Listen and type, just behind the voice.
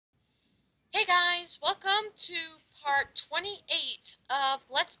guys, welcome to part 28 of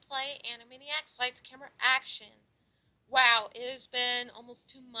Let's Play Animaniacs Lights Camera Action. Wow, it has been almost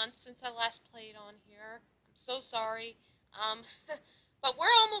 2 months since I last played on here. I'm so sorry. But we're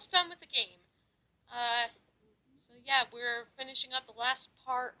almost done with the game. So yeah, we're finishing up the last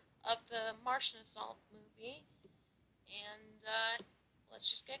part of the Martian Assault movie. And let's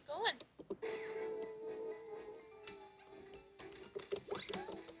just get going.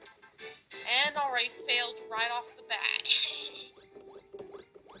 And already failed right off the bat.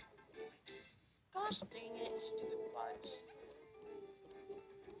 Gosh dang it, stupid bugs.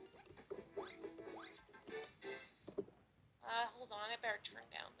 Hold on, I better turn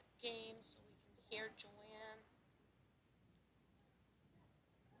down the game so we can hear Joann.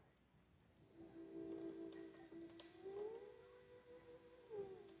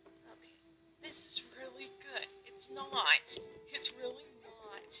 Okay, this is really good. It's not. It's really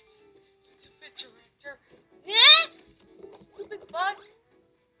not. Stupid director. Yeah! Stupid bugs.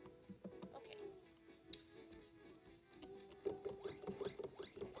 Okay.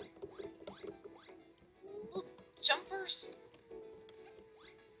 Little jumpers.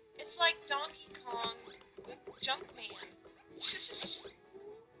 It's like Donkey Kong with Jumpman.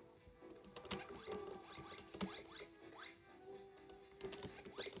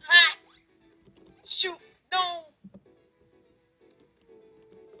 Ah! Shoot! No!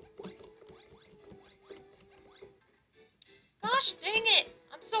 Gosh dang it!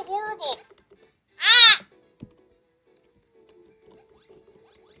 I'm so horrible! Ah!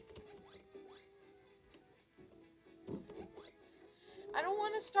 I don't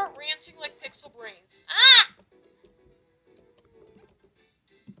want to start ranting like Pixel Brains. Ah!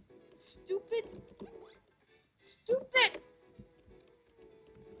 Stupid! Stupid!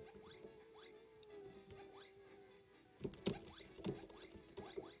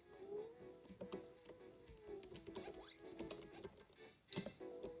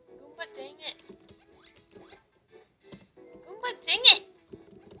 Goomba dang it! Goomba dang it!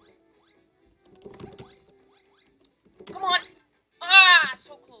 Come on! Ah!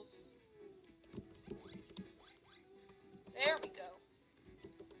 So close. There we go.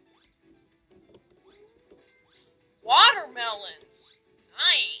 Watermelons!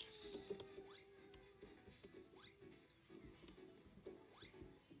 Nice!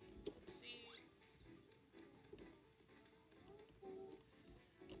 Let's see.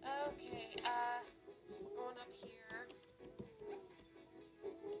 Okay, so we're going up here.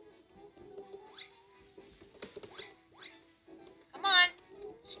 Come on!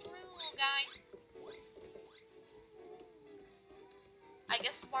 Destroy the little guy. I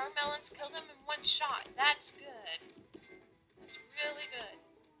guess the watermelons killed him in one shot. That's good. That's really good.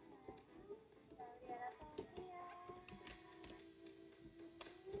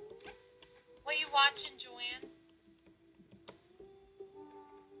 What you watching, Joann?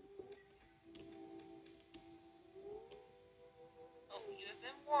 Oh, you have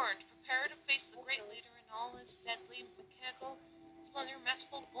been warned. Prepare to face the great leader in all his deadly, mechanical, splendor,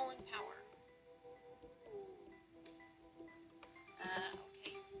 masterful bowling power.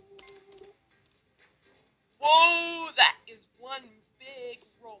 Okay. Whoa, that is one big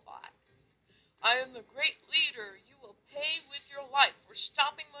robot. I am the great leader. You will pay with your life for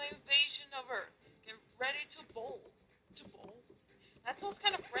stopping my invasion of Earth. Get ready to bowl. To bowl? That sounds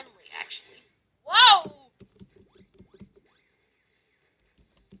kind of friendly, actually. Whoa!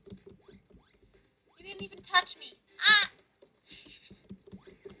 You didn't even touch me. Ah!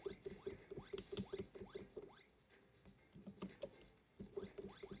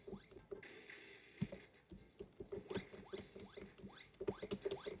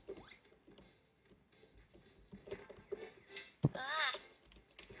 Ah!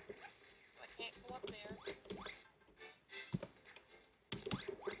 So I can't go up there.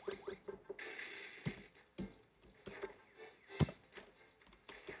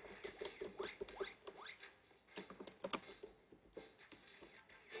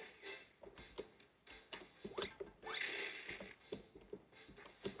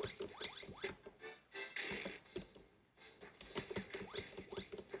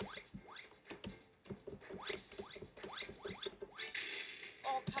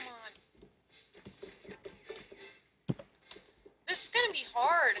 Oh, come on. This is gonna be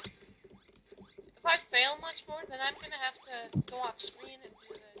hard. If I fail much more, then I'm gonna have to go off screen and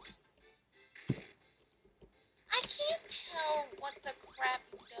do this. I can't tell what the crap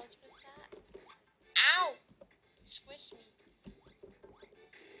he does with that. Ow! He squished me.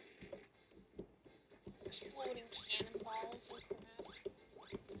 Exploding cannonballs and crap.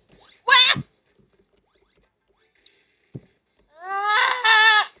 Whap!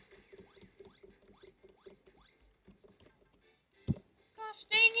 Ah! Gosh,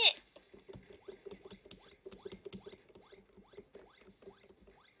 dang it!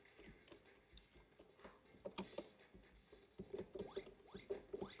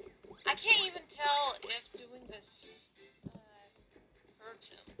 I can't even tell if doing this hurts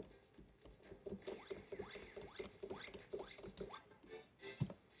him.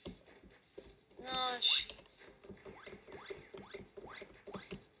 Oh, jeez.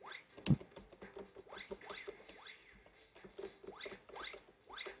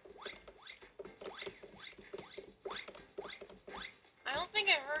 I don't think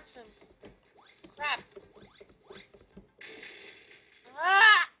it hurts him. Crap.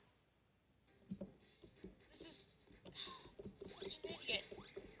 Ah! This is such an idiot.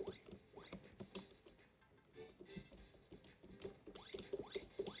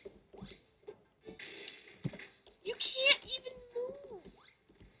 You can't even move.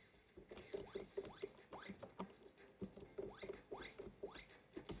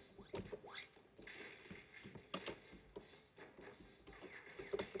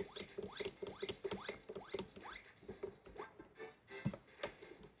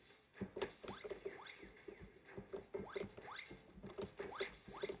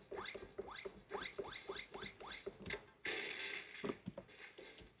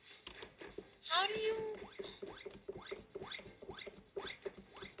 How do you...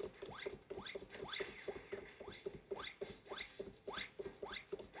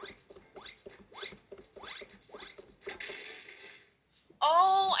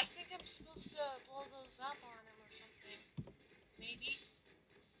 Oh, I think I'm supposed to blow those up on him or something. Maybe.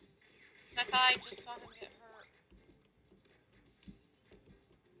 Because I thought I just saw him get hurt.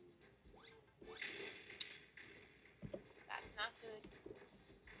 That's not good.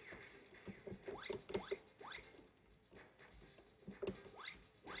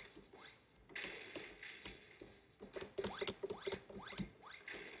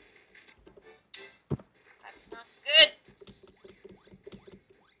 That's not good.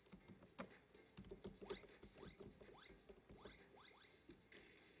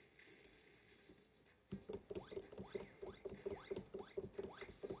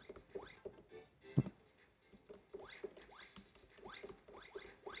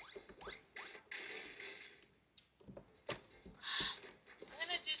 I'm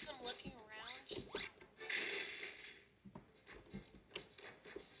gonna do some looking around.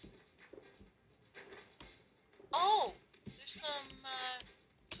 Oh, there's some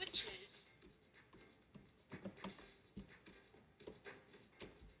switches.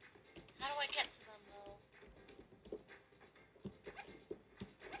 How do I get to them though?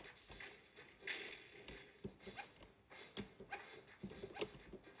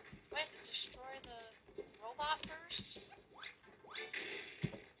 Do I have to destroy the robot first?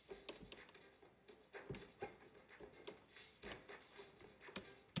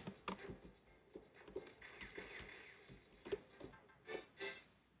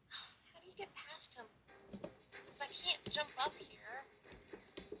 How do you get past him? Because I can't jump up here.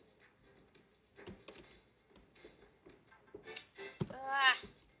 Ah.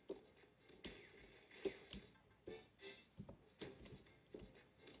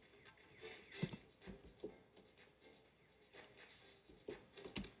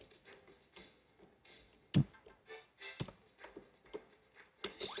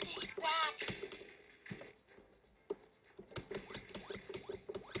 You stay back.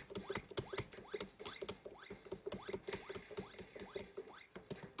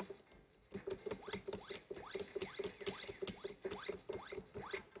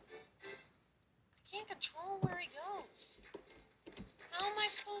 I can't control where he goes. How am I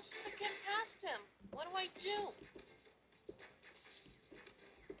supposed to get past him? What do I do?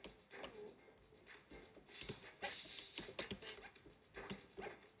 This is stupid.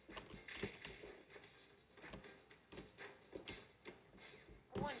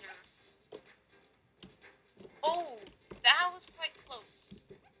 I wonder. Oh, that was quite close.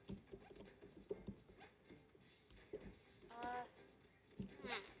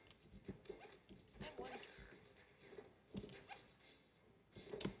 I wonder.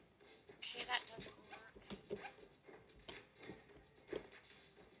 Okay, that doesn't work.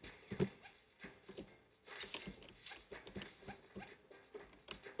 Oops.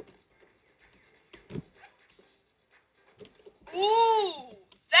 Ooh,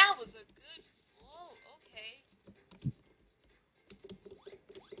 that was a good flow. Okay.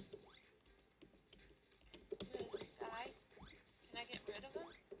 Rid of this guy. Can I get rid of him?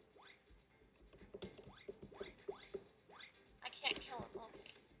 I can't kill him.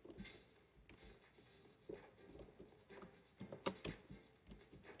 Okay.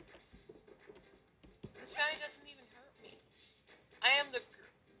 This guy doesn't even hurt me. I am the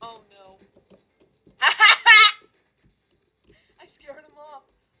oh no. I scared him off.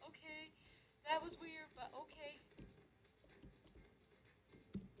 Okay. That was weird, but okay.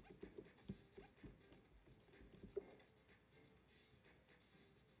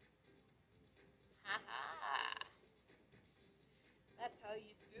 Haha. That's how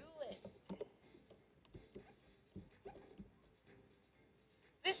you do it.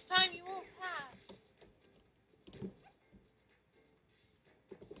 This time you won't pass.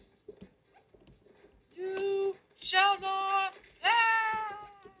 You shall not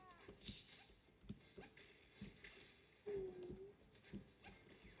pass.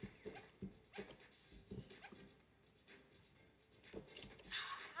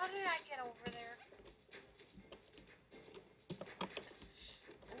 How did I get over there?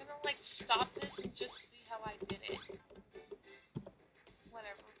 I'm gonna like stop this and just see how I did it.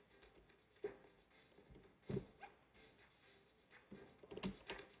 Whatever.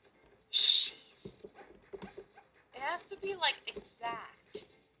 Jeez. It has to be like exact.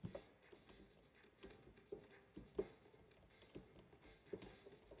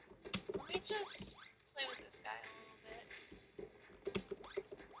 Let me just play with this guy a little bit.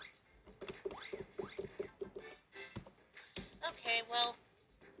 Okay, well,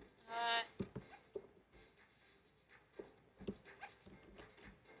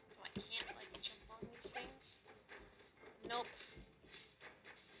 so I can't like jump on these things. Nope.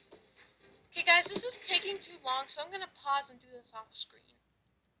 Okay, guys, this is taking too long, so I'm gonna pause and do this off screen.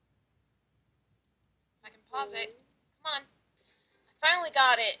 If I can pause it. Come on. I finally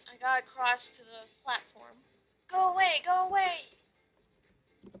got it. I got across to the platform. Go away! Go away!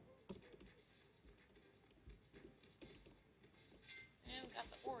 And we got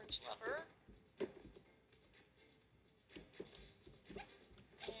the orange lever. And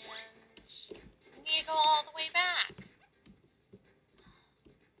we need to go all the way back.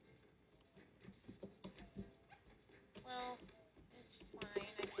 Well, it's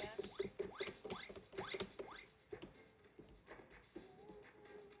fine, I guess.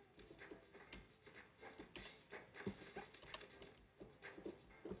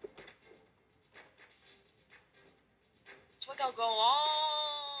 So we're gonna go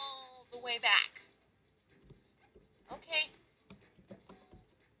all the way back. Okay.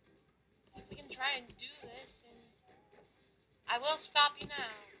 See if we can try and do this, and I will stop you now.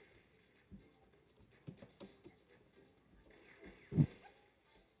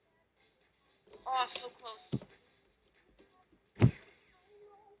 Oh, so close. There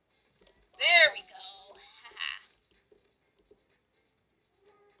we go.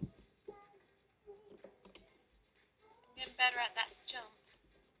 I'm getting better at that jump.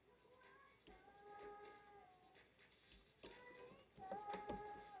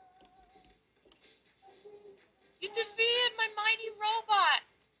 You defeated my mighty robot!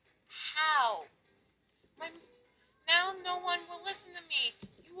 How? Now no one will listen to me.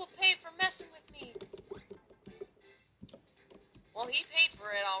 You will pay for messing with me. Well, he paid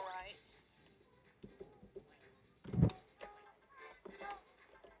for it, alright.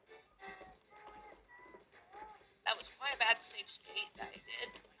 That was quite a bad save state that I did.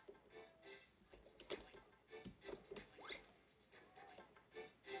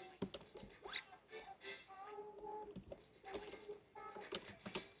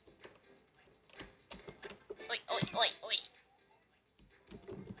 Oi, oi, oi, oi.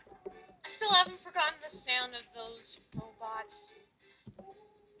 I still haven't forgotten the sound of those robots.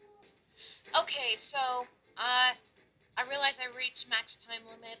 Okay, so, I realized I reached max time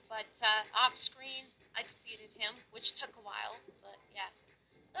limit, but, off screen, I defeated him, which took a while, but, yeah.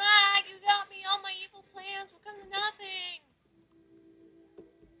 Ah, you got me! All my evil plans will come to nothing!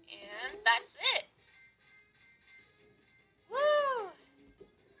 And that's it! Woo!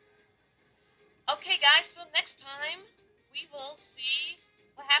 Okay, guys, so next time, we will see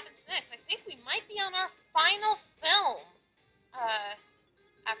what happens next. I think we might be on our final film,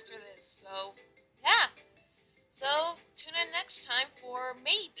 after this, so, yeah. So, tune in next time for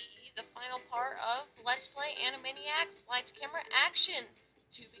maybe the final part of Let's Play Animaniacs Lights, Camera, Action.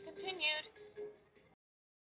 To be continued.